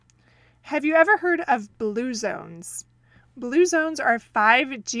Have you ever heard of blue zones? Blue zones are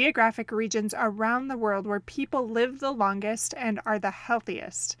 5 geographic regions around the world where people live the longest and are the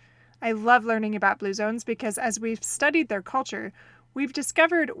healthiest. I love learning about blue zones because as we've studied their culture, we've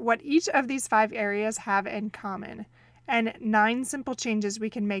discovered what each of these 5 areas have in common, and 9 simple changes we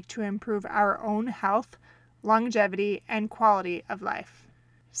can make to improve our own health, longevity, and quality of life.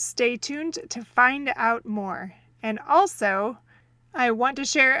 Stay tuned to find out more. And also, I want to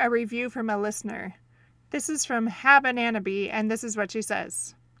share a review from a listener. This is from Habananaby, and this is what she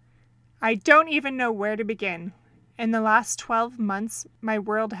says. I don't even know where to begin. In the last 12 months, my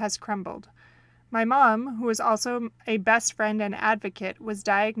world has crumbled. My mom, who is also a best friend and advocate, was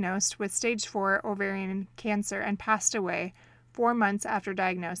diagnosed with stage 4 ovarian cancer and passed away 4 months after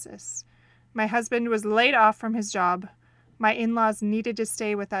diagnosis. My husband was laid off from his job. My in-laws needed to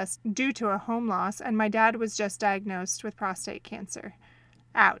stay with us due to a home loss, and my dad was just diagnosed with prostate cancer.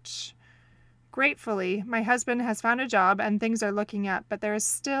 Ouch. Gratefully, my husband has found a job and things are looking up, but there is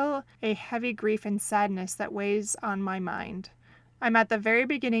still a heavy grief and sadness that weighs on my mind. I'm at the very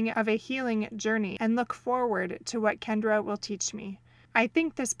beginning of a healing journey and look forward to what Kendra will teach me. I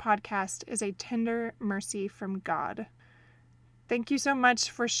think this podcast is a tender mercy from God. Thank you so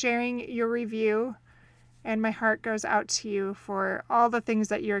much for sharing your review. And my heart goes out to you for all the things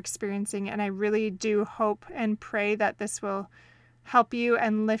that you're experiencing. And I really do hope and pray that this will help you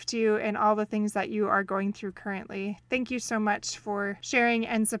and lift you in all the things that you are going through currently. Thank you so much for sharing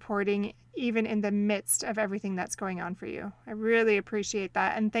and supporting, even in the midst of everything that's going on for you. I really appreciate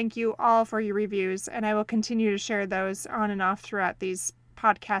that. And thank you all for your reviews. And I will continue to share those on and off throughout these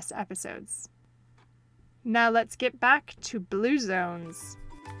podcast episodes. Now let's get back to Blue Zones.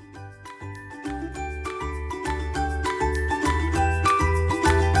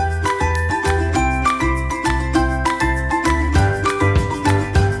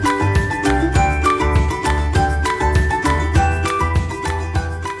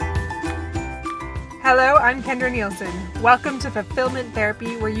 Hello, I'm Kendra Nielsen. Welcome to Fulfillment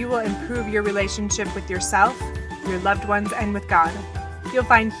Therapy, where you will improve your relationship with yourself, your loved ones, and with God. You'll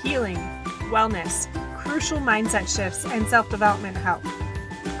find healing, wellness, crucial mindset shifts, and self-development help.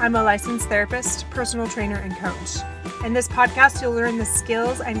 I'm a licensed therapist, personal trainer, and coach. In this podcast, you'll learn the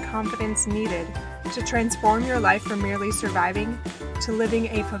skills and confidence needed to transform your life from merely surviving to living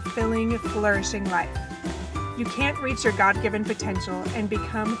a fulfilling, flourishing life. You can't reach your God-given potential and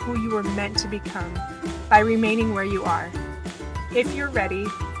become who you were meant to become by remaining where you are. If you're ready,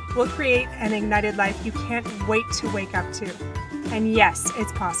 we'll create an ignited life you can't wait to wake up to. And yes,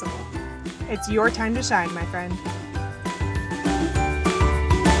 it's possible. It's your time to shine, my friend.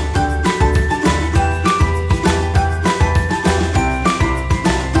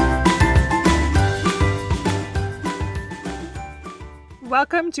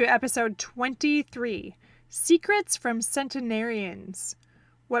 Welcome to episode 23. Secrets from Centenarians.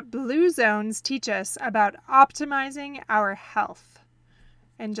 What blue zones teach us about optimizing our health.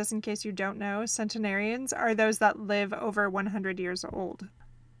 And just in case you don't know, centenarians are those that live over 100 years old.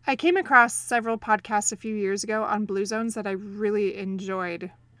 I came across several podcasts a few years ago on blue zones that I really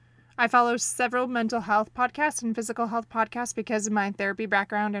enjoyed. I follow several mental health podcasts and physical health podcasts because of my therapy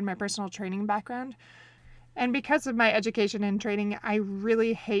background and my personal training background. And because of my education and training, I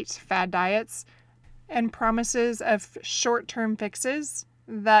really hate fad diets and promises of short-term fixes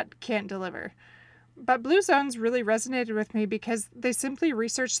that can't deliver. But blue zones really resonated with me because they simply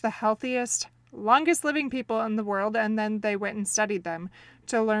researched the healthiest, longest living people in the world, and then they went and studied them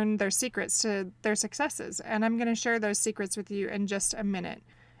to learn their secrets to their successes. And I'm going to share those secrets with you in just a minute.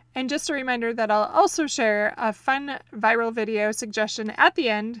 And just a reminder that I'll also share a fun viral video suggestion at the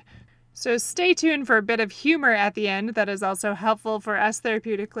end. So stay tuned for a bit of humor at the end that is also helpful for us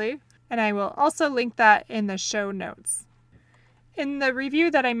therapeutically. And I will also link that in the show notes. In the review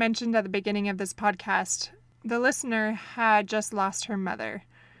that I mentioned at the beginning of this podcast, the listener had just lost her mother.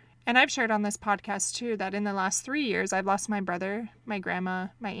 And I've shared on this podcast too that in the last 3 years, I've lost my brother, my grandma,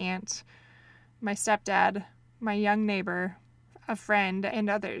 my aunt, my stepdad, my young neighbor, a friend, and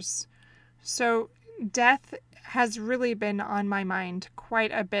others. So death has really been on my mind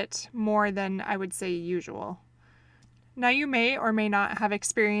quite a bit more than I would say usual. Now, you may or may not have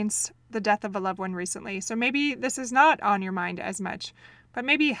experienced the death of a loved one recently, so maybe this is not on your mind as much, but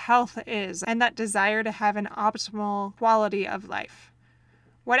maybe health is, and that desire to have an optimal quality of life.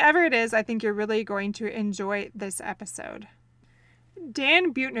 Whatever it is, I think you're really going to enjoy this episode.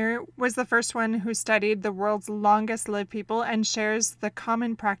 Dan Buettner was the first one who studied the world's longest lived people and shares the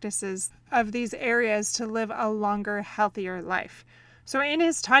common practices of these areas to live a longer, healthier life. So in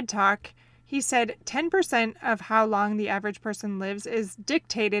his TED Talk, He said 10% of how long the average person lives is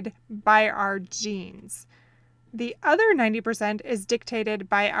dictated by our genes. The other 90% is dictated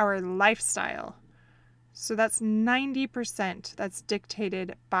by our lifestyle. So that's 90% that's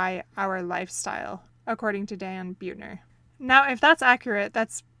dictated by our lifestyle, according to Dan Buettner. Now, if that's accurate,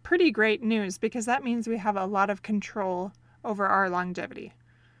 that's pretty great news because that means we have a lot of control over our longevity.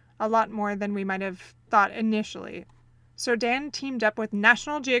 A lot more than we might have thought initially. So Dan teamed up with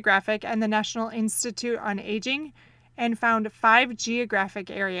National Geographic and the National Institute on Aging and found 5 geographic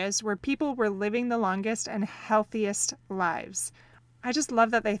areas where people were living the longest and healthiest lives. I just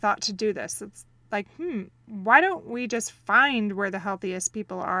love that they thought to do this. It's like, why don't we just find where the healthiest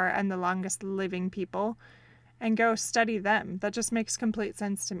people are and the longest living people and go study them? That just makes complete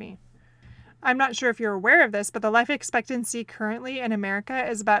sense to me. I'm not sure if you're aware of this, but the life expectancy currently in America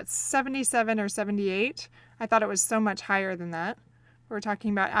is about 77 or 78. I thought it was so much higher than that. We're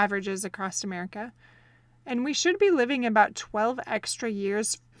talking about averages across America. And we should be living about 12 extra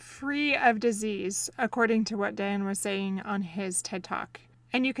years free of disease, according to what Dan was saying on his TED Talk.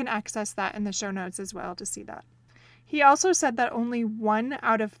 And you can access that in the show notes as well to see that. He also said that only 1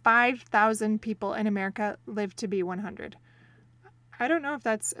 out of 5,000 people in America live to be 100. I don't know if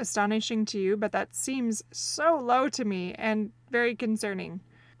that's astonishing to you, but that seems so low to me and very concerning.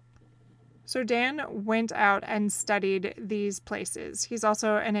 So Dan went out and studied these places. He's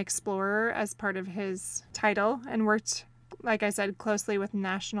also an explorer as part of his title and worked, like I said, closely with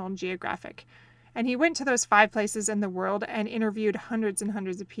National Geographic. And he went to those 5 places in the world and interviewed hundreds and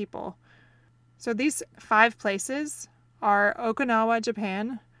hundreds of people. So these 5 places are Okinawa,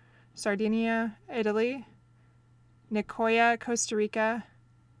 Japan, Sardinia, Italy, Nicoya, Costa Rica,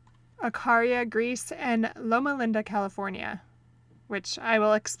 Icaria, Greece, and Loma Linda, California, which I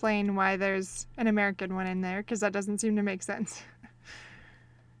will explain why there's an American one in there because that doesn't seem to make sense.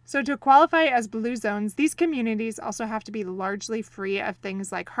 So to qualify as blue zones, these communities also have to be largely free of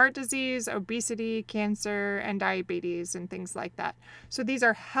things like heart disease, obesity, cancer, and diabetes, and things like that. So these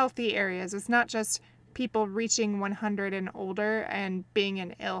are healthy areas. It's not just people reaching 100 and older and being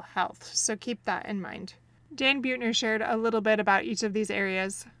in ill health. So keep that in mind. Dan Buettner shared a little bit about each of these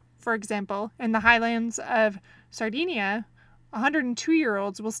areas. For example, in the highlands of Sardinia,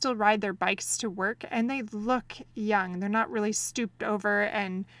 102-year-olds will still ride their bikes to work, and they look young. They're not really stooped over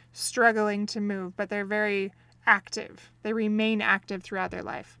and struggling to move, but they're very active. They remain active throughout their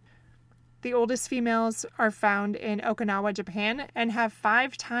life. The oldest females are found in Okinawa, Japan, and have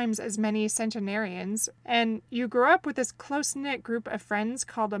 5 times as many centenarians. And you grow up with this close-knit group of friends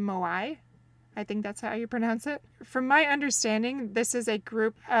called a moai. I think that's how you pronounce it. From my understanding, this is a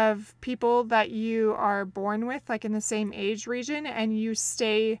group of people that you are born with, like in the same age region, and you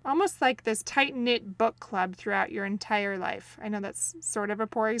stay almost like this tight-knit book club throughout your entire life. I know that's sort of a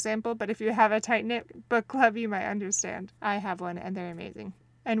poor example, but if you have a tight-knit book club, you might understand. I have one, and they're amazing.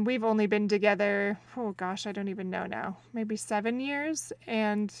 And we've only been together, I don't even know now, maybe 7 years,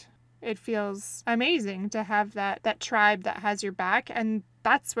 and it feels amazing to have that tribe that has your back, and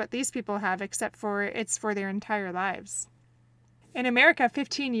that's what these people have, except for it's for their entire lives. In America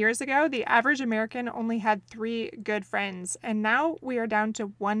 15 years ago, the average American only had 3 good friends, and now we are down to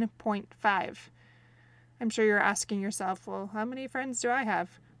 1.5. I'm sure you're asking yourself, well, how many friends do I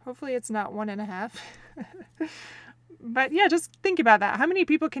have? Hopefully it's not 1.5. But yeah, just think about that. How many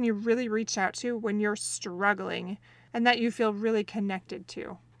people can you really reach out to when you're struggling and that you feel really connected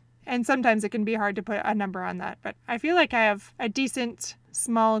to? And sometimes it can be hard to put a number on that, but I feel like I have a decent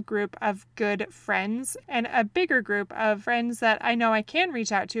small group of good friends and a bigger group of friends that I know I can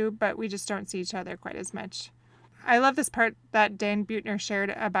reach out to, but we just don't see each other quite as much. I love this part that Dan Buettner shared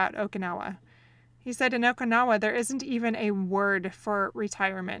about Okinawa. He said in Okinawa, there isn't even a word for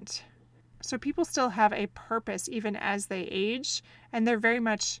retirement. So people still have a purpose even as they age, and they're very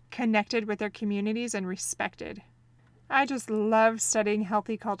much connected with their communities and respected. I just love studying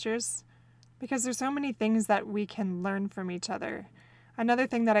healthy cultures because there's so many things that we can learn from each other. Another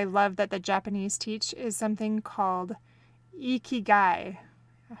thing that I love that the Japanese teach is something called ikigai.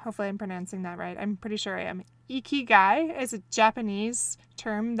 Hopefully I'm pronouncing that right. I'm pretty sure I am. Ikigai is a Japanese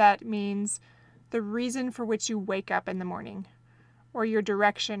term that means the reason for which you wake up in the morning, or your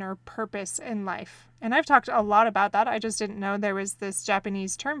direction or purpose in life. And I've talked a lot about that. I just didn't know there was this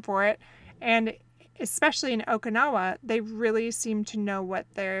Japanese term for it. And especially in Okinawa, they really seem to know what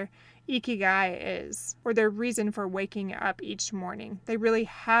their ikigai is, or their reason for waking up each morning. They really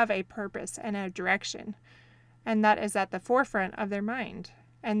have a purpose and a direction, and that is at the forefront of their mind.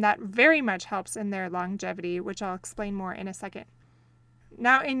 And that very much helps in their longevity, which I'll explain more in a second.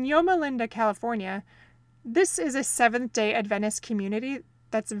 Now, in Loma Linda, California, this is a Seventh-day Adventist community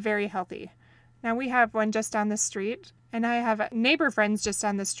that's very healthy. Now we have one just down the street, and I have neighbor friends just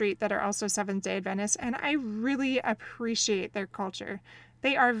down the street that are also Seventh-day Adventists, and I really appreciate their culture.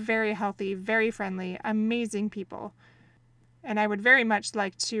 They are very healthy, very friendly, amazing people, and I would very much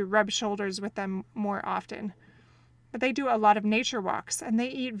like to rub shoulders with them more often. But they do a lot of nature walks, and they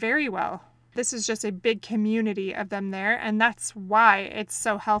eat very well. This is just a big community of them there, and that's why it's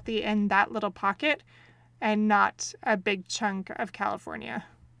so healthy in that little pocket and not a big chunk of California.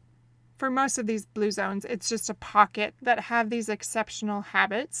 For most of these blue zones, it's just a pocket that have these exceptional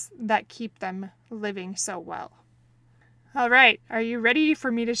habits that keep them living so well. All right, are you ready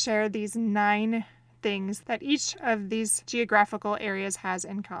for me to share these 9 things that each of these geographical areas has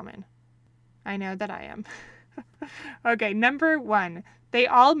in common? I know that I am. Okay, number 1, they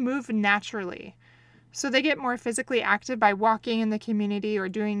all move naturally. So they get more physically active by walking in the community or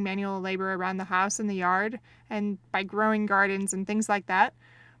doing manual labor around the house and the yard and by growing gardens and things like that.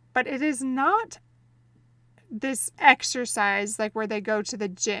 But it is not this exercise like where they go to the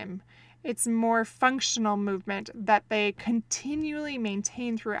gym. It's more functional movement that they continually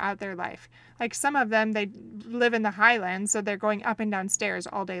maintain throughout their life. Like some of them, they live in the highlands, so they're going up and down stairs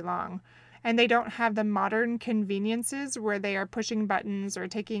all day long. And they don't have the modern conveniences where they are pushing buttons or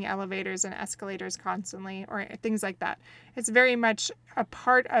taking elevators and escalators constantly or things like that. It's very much a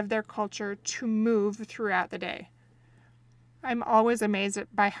part of their culture to move throughout the day. I'm always amazed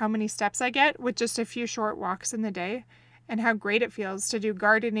by how many steps I get with just a few short walks in the day and how great it feels to do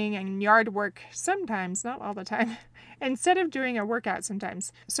gardening and yard work sometimes, not all the time, instead of doing a workout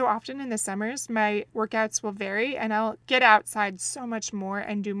sometimes. So often in the summers, my workouts will vary and I'll get outside so much more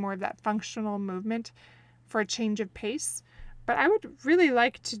and do more of that functional movement for a change of pace. But I would really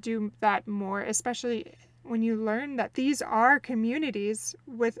like to do that more, especially when you learn that these are communities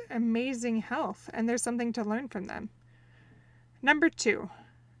with amazing health and there's something to learn from them. Number 2,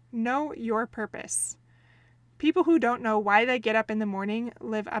 know your purpose. People who don't know why they get up in the morning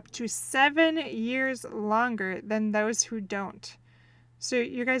live up to 7 years longer than those who don't. So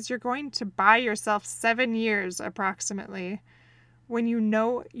you guys, you're going to buy yourself 7 years approximately when you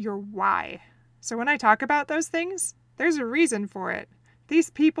know your why. So when I talk about those things, there's a reason for it. These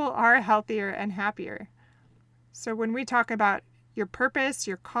people are healthier and happier. So when we talk about your purpose,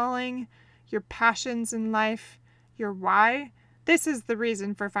 your calling, your passions in life, your why, this is the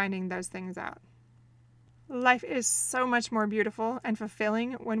reason for finding those things out. Life is so much more beautiful and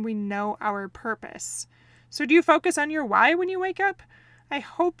fulfilling when we know our purpose. So do you focus on your why when you wake up? I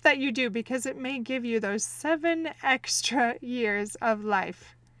hope that you do because it may give you those 7 extra years of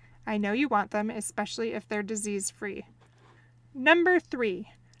life. I know you want them, especially if they're disease-free. Number 3,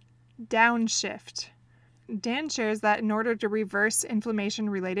 downshift. Dan shares that in order to reverse inflammation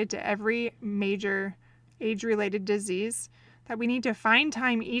related to every major age-related disease, that we need to find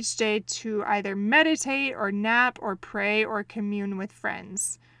time each day to either meditate or nap or pray or commune with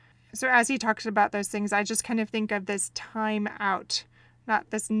friends. So as he talks about those things, I just kind of think of this time out,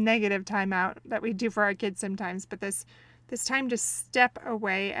 not this negative time out that we do for our kids sometimes, but this time to step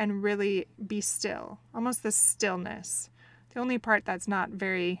away and really be still, almost the stillness. The only part that's not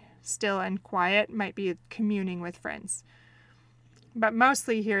very still and quiet might be communing with friends. But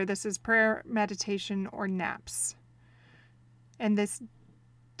mostly here, this is prayer, meditation, or naps. And this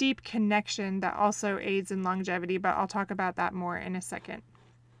deep connection that also aids in longevity, but I'll talk about that more in a second.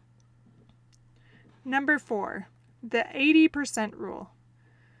 Number 4, the 80% rule.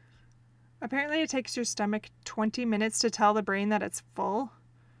 Apparently it takes your stomach 20 minutes to tell the brain that it's full.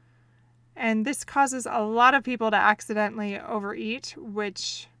 And this causes a lot of people to accidentally overeat,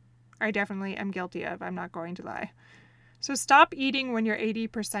 which I definitely am guilty of, I'm not going to lie. So stop eating when you're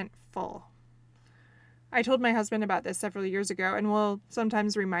 80% full. I told my husband about this several years ago, and we'll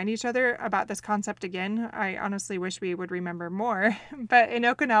sometimes remind each other about this concept again. I honestly wish we would remember more. But in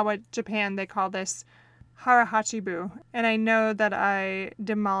Okinawa, Japan, they call this harahachibu. And I know that I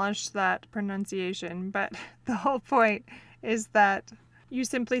demolished that pronunciation, but the whole point is that you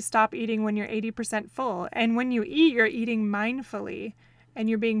simply stop eating when you're 80% full. And when you eat, you're eating mindfully, and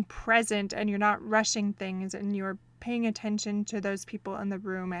you're being present, and you're not rushing things, and you're paying attention to those people in the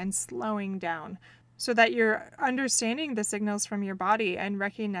room and slowing down, so that you're understanding the signals from your body and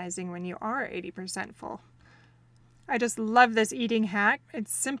recognizing when you are 80% full. I just love this eating hack.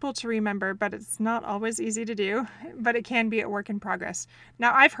 It's simple to remember, but it's not always easy to do, but it can be a work in progress.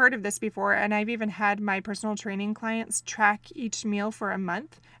 Now, I've heard of this before, and I've even had my personal training clients track each meal for a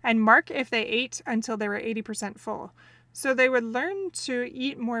month and mark if they ate until they were 80% full. So they would learn to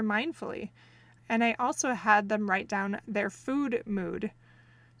eat more mindfully. And I also had them write down their food mood,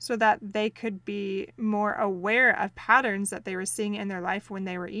 so that they could be more aware of patterns that they were seeing in their life when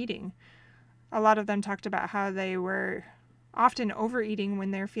they were eating. A lot of them talked about how they were often overeating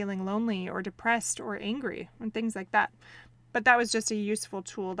when they're feeling lonely or depressed or angry and things like that. But that was just a useful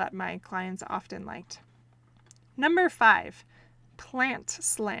tool that my clients often liked. Number 5, plant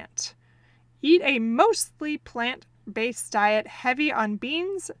slant. Eat a mostly plant-based diet heavy on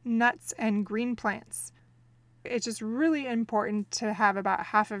beans, nuts, and green plants. It's just really important to have about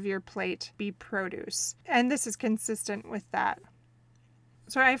half of your plate be produce. And this is consistent with that.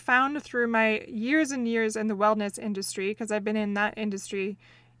 So I found through my years and years in the wellness industry, because I've been in that industry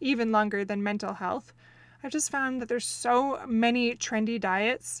even longer than mental health, I've just found that there's so many trendy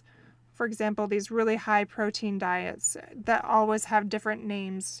diets. For example, these really high protein diets that always have different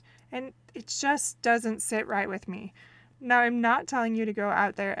names, and it just doesn't sit right with me. Now, I'm not telling you to go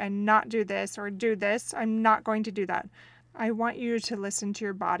out there and not do this or do this. I'm not going to do that. I want you to listen to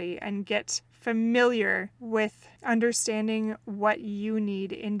your body and get familiar with understanding what you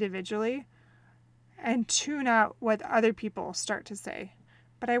need individually and tune out what other people start to say.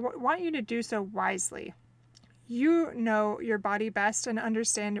 But I want you to do so wisely. You know your body best and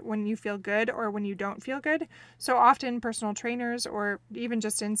understand when you feel good or when you don't feel good. So often personal trainers, or even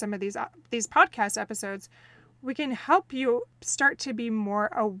just in some of these podcast episodes, we can help you start to be more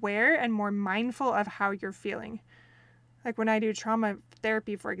aware and more mindful of how you're feeling. Like when I do trauma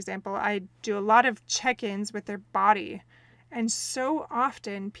therapy, for example, I do a lot of check-ins with their body. And so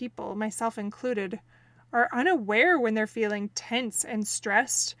often people, myself included, are unaware when they're feeling tense and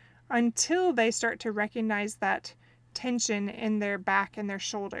stressed until they start to recognize that tension in their back and their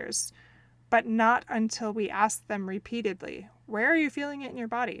shoulders, but not until we ask them repeatedly, where are you feeling it in your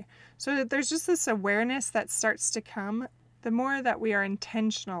body? So there's just this awareness that starts to come the more that we are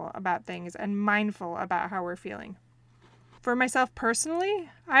intentional about things and mindful about how we're feeling. For myself personally,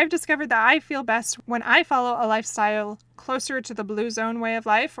 I've discovered that I feel best when I follow a lifestyle closer to the Blue Zone way of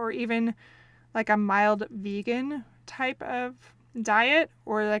life, or even like a mild vegan type of diet,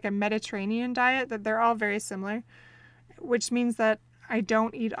 or like a Mediterranean diet, that they're all very similar, which means that I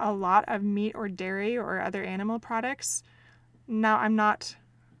don't eat a lot of meat or dairy or other animal products. Now, I'm not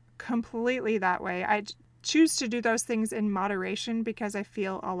completely that way. I choose to do those things in moderation because I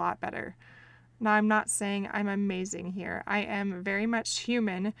feel a lot better. Now, I'm not saying I'm amazing here. I am very much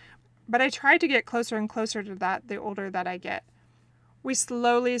human, but I try to get closer and closer to that the older that I get. We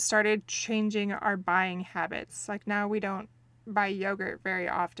slowly started changing our buying habits. Like now we don't buy yogurt very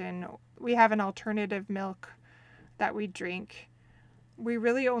often. We have an alternative milk that we drink. We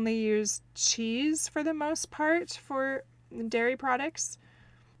really only use cheese for the most part for dairy products.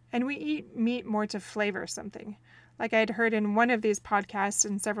 And we eat meat more to flavor something. Like I'd heard in one of these podcasts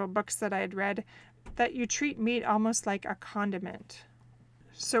and several books that I had read, that you treat meat almost like a condiment.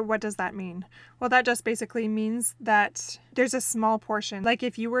 So what does that mean? Well, that just basically means that there's a small portion. Like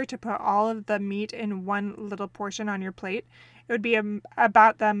if you were to put all of the meat in one little portion on your plate, it would be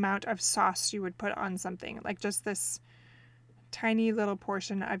about the amount of sauce you would put on something. Like just this tiny little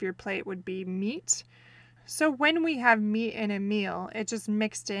portion of your plate would be meat. So when we have meat in a meal, it's just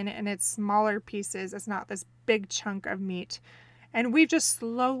mixed in and it's smaller pieces. It's not this big chunk of meat. And we've just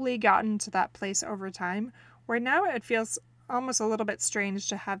slowly gotten to that place over time where now it feels almost a little bit strange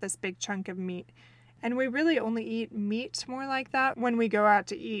to have this big chunk of meat. And we really only eat meat more like that when we go out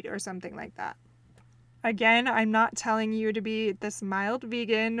to eat or something like that. Again, I'm not telling you to be this mild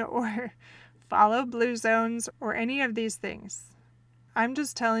vegan or follow Blue Zones or any of these things. I'm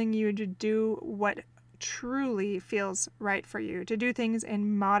just telling you to do what truly feels right for you, to do things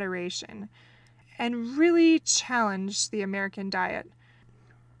in moderation and really challenge the American diet.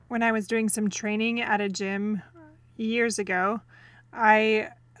 When I was doing some training at a gym years ago, I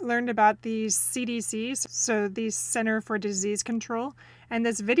learned about these CDCs, so the Center for Disease Control, and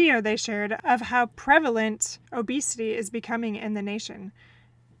this video they shared of how prevalent obesity is becoming in the nation.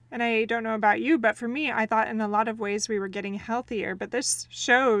 And I don't know about you, but for me, I thought in a lot of ways we were getting healthier, but this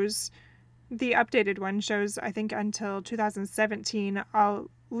shows, the updated one shows, I think, until 2017. I'll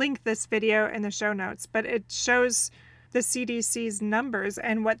link this video in the show notes, but it shows the CDC's numbers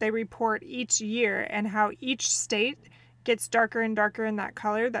and what they report each year and how each state gets darker and darker in that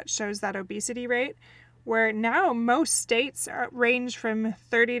color that shows that obesity rate, where now most states range from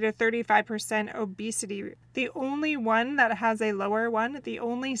 30 to 35% obesity. The only one that has a lower one, the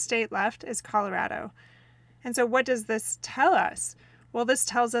only state left, is Colorado. And so what does this tell us? Well, this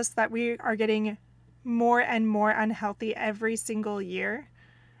tells us that we are getting more and more unhealthy every single year,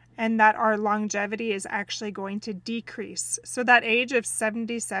 and that our longevity is actually going to decrease. So that age of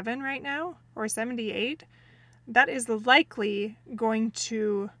 77 right now, or 78, that is likely going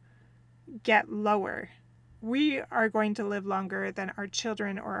to get lower we are going to live longer than our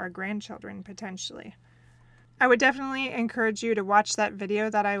children or our grandchildren potentially. I would definitely encourage you to watch that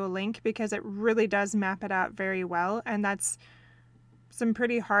video that I will link because it really does map it out very well. And that's some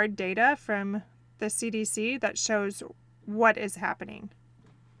pretty hard data from the CDC that shows what is happening.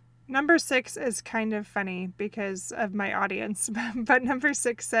 Number 6 is kind of funny because of my audience, but number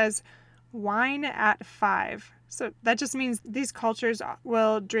 6 says wine at 5. So that just means these cultures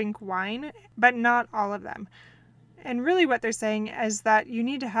will drink wine, but not all of them. And really what they're saying is that you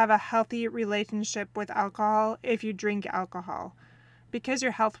need to have a healthy relationship with alcohol if you drink alcohol, because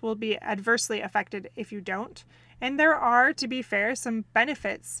your health will be adversely affected if you don't. And there are, to be fair, some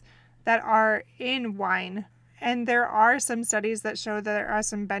benefits that are in wine. And there are some studies that show that there are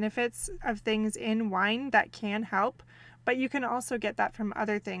some benefits of things in wine that can help. But you can also get that from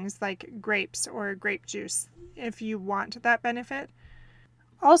other things like grapes or grape juice if you want that benefit.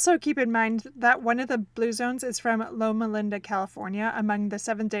 Also keep in mind that one of the blue zones is from Loma Linda, California, among the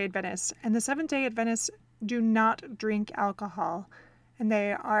Seventh-day Adventists. And the Seventh-day Adventists do not drink alcohol, and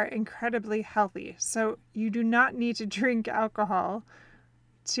they are incredibly healthy. So you do not need to drink alcohol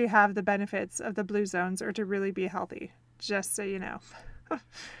to have the benefits of the blue zones or to really be healthy, just so you know.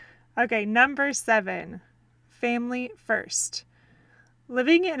 Okay, number 7, family first.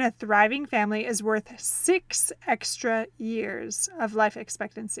 Living in a thriving family is worth 6 extra years of life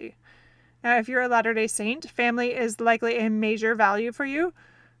expectancy. Now, if you're a Latter-day Saint, family is likely a major value for you,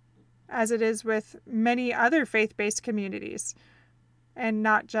 as it is with many other faith-based communities, and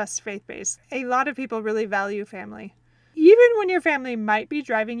not just faith-based. A lot of people really value family. Even when your family might be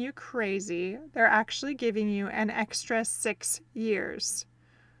driving you crazy, they're actually giving you an extra 6 years.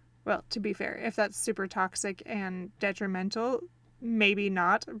 Well, to be fair, if that's super toxic and detrimental, maybe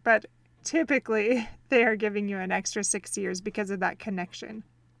not, but typically they are giving you an extra 6 years because of that connection.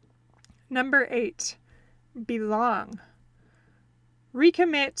 Number 8, belong.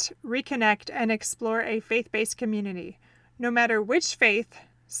 Recommit, reconnect, and explore a faith-based community. No matter which faith,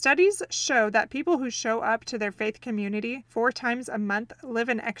 studies show that people who show up to their faith community 4 times a month live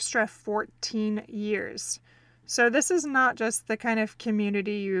an extra 14 years. So this is not just the kind of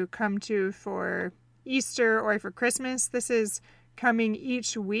community you come to for Easter or for Christmas. This is coming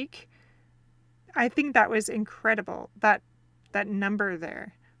each week. I think that was incredible, that number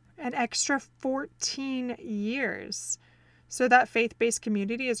there. An extra 14 years. So that faith-based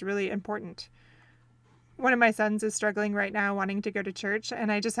community is really important. One of my sons is struggling right now wanting to go to church,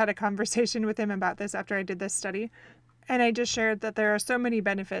 and I just had a conversation with him about this after I did this study. And I just shared that there are so many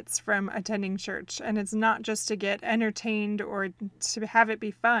benefits from attending church, and it's not just to get entertained or to have it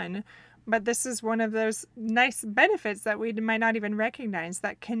be fun, but this is one of those nice benefits that we might not even recognize,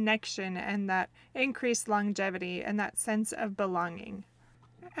 that connection and that increased longevity and that sense of belonging.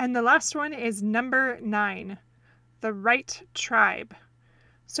 And the last one is number 9, the right tribe.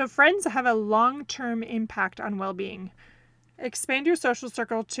 So friends have a long-term impact on well-being. Expand your social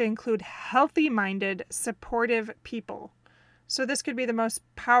circle to include healthy-minded, supportive people. So this could be the most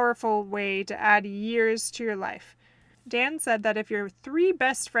powerful way to add years to your life. Dan said that if your 3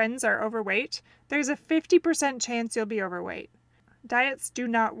 best friends are overweight, there's a 50% chance you'll be overweight. Diets do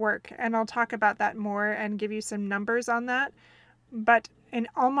not work, and I'll talk about that more and give you some numbers on that. But in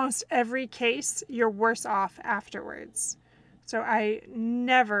almost every case, you're worse off afterwards. So I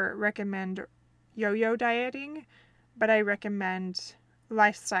never recommend yo-yo dieting, but I recommend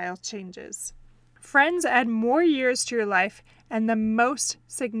lifestyle changes. Friends add more years to your life, and the most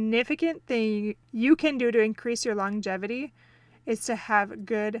significant thing you can do to increase your longevity is to have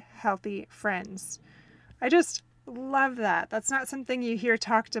good, healthy friends. I just love that. That's not something you hear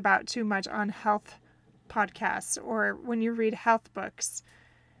talked about too much on health podcasts or when you read health books.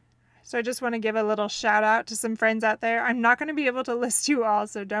 So I just want to give a little shout out to some friends out there. I'm not going to be able to list you all,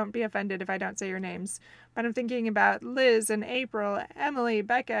 so don't be offended if I don't say your names. But I'm thinking about Liz and April, Emily,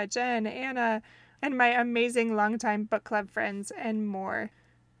 Becca, Jen, Anna, and my amazing longtime book club friends and more.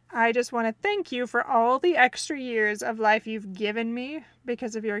 I just want to thank you for all the extra years of life you've given me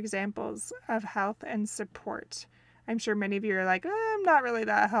because of your examples of health and support. I'm sure many of you are like, I'm not really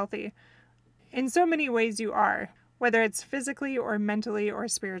that healthy. In so many ways you are. Whether it's physically or mentally or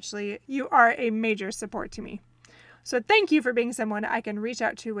spiritually, you are a major support to me. So thank you for being someone I can reach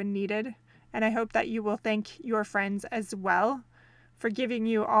out to when needed. And I hope that you will thank your friends as well for giving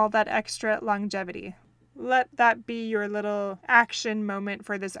you all that extra longevity. Let that be your little action moment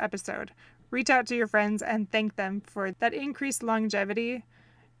for this episode. Reach out to your friends and thank them for that increased longevity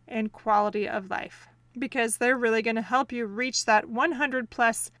and quality of life, because they're really going to help you reach that 100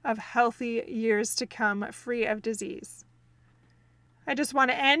 plus of healthy years to come free of disease. I just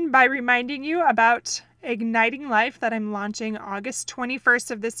want to end by reminding you about Igniting Life that I'm launching August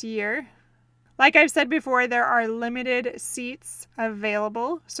 21st of this year. Like I've said before, there are limited seats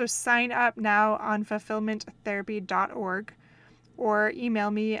available, so sign up now on fulfillmenttherapy.org or email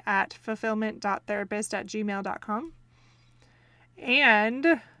me at fulfillment.therapist@gmail.com.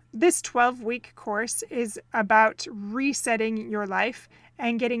 And this 12-week course is about resetting your life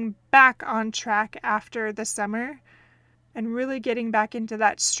and getting back on track after the summer and really getting back into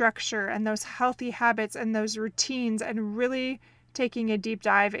that structure and those healthy habits and those routines and really taking a deep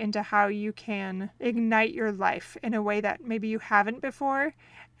dive into how you can ignite your life in a way that maybe you haven't before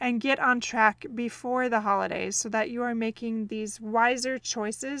and get on track before the holidays so that you are making these wiser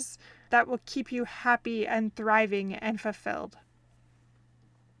choices that will keep you happy and thriving and fulfilled.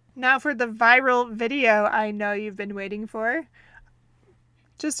 Now for the viral video I know you've been waiting for.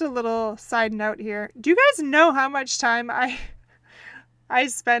 Just a little side note here. Do you guys know how much time I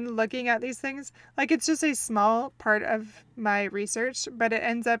spend looking at these things? Like, it's just a small part of my research, but it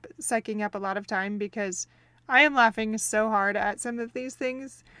ends up sucking up a lot of time because I am laughing so hard at some of these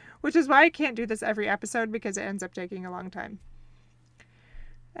things, which is why I can't do this every episode because it ends up taking a long time.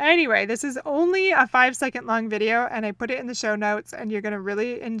 Anyway, this is only a 5-second long video and I put it in the show notes and you're going to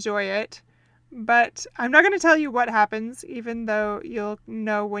really enjoy it. But I'm not going to tell you what happens, even though you'll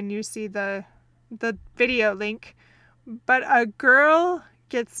know when you see the video link. But a girl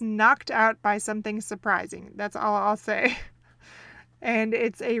gets knocked out by something surprising. That's all I'll say. And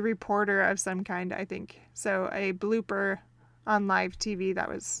it's a reporter of some kind, I think. So a blooper on live TV that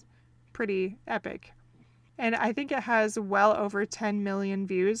was pretty epic. And I think it has well over 10 million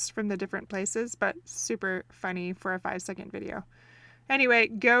views from the different places, but super funny for a 5-second video. Anyway,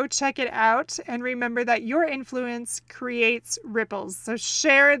 go check it out and remember that your influence creates ripples. So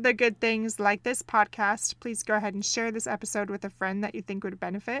share the good things like this podcast. Please go ahead and share this episode with a friend that you think would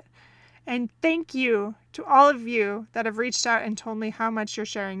benefit. And thank you to all of you that have reached out and told me how much you're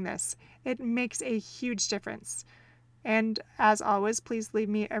sharing this. It makes a huge difference. And as always, please leave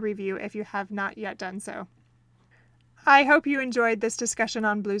me a review if you have not yet done so. I hope you enjoyed this discussion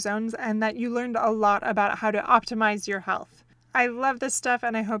on blue zones and that you learned a lot about how to optimize your health. I love this stuff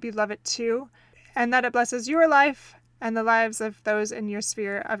and I hope you love it too, and that it blesses your life and the lives of those in your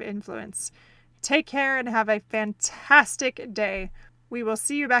sphere of influence. Take care and have a fantastic day. We will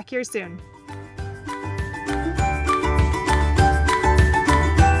see you back here soon.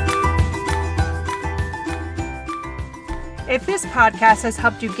 If this podcast has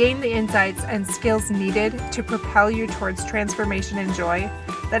helped you gain the insights and skills needed to propel you towards transformation and joy,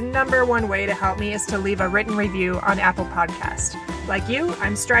 the number one way to help me is to leave a written review on Apple Podcast. Like you,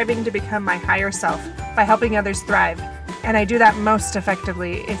 I'm striving to become my higher self by helping others thrive, and I do that most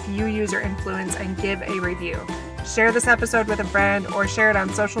effectively if you use your influence and give a review. Share this episode with a friend or share it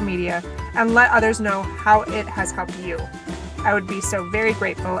on social media and let others know how it has helped you. I would be so very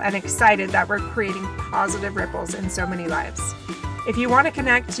grateful and excited that we're creating positive ripples in so many lives. If you want to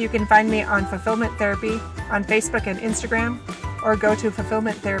connect, you can find me on Fulfillment Therapy on Facebook and Instagram, or go to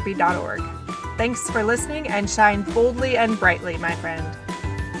fulfillmenttherapy.org. Thanks for listening and shine boldly and brightly, my friend.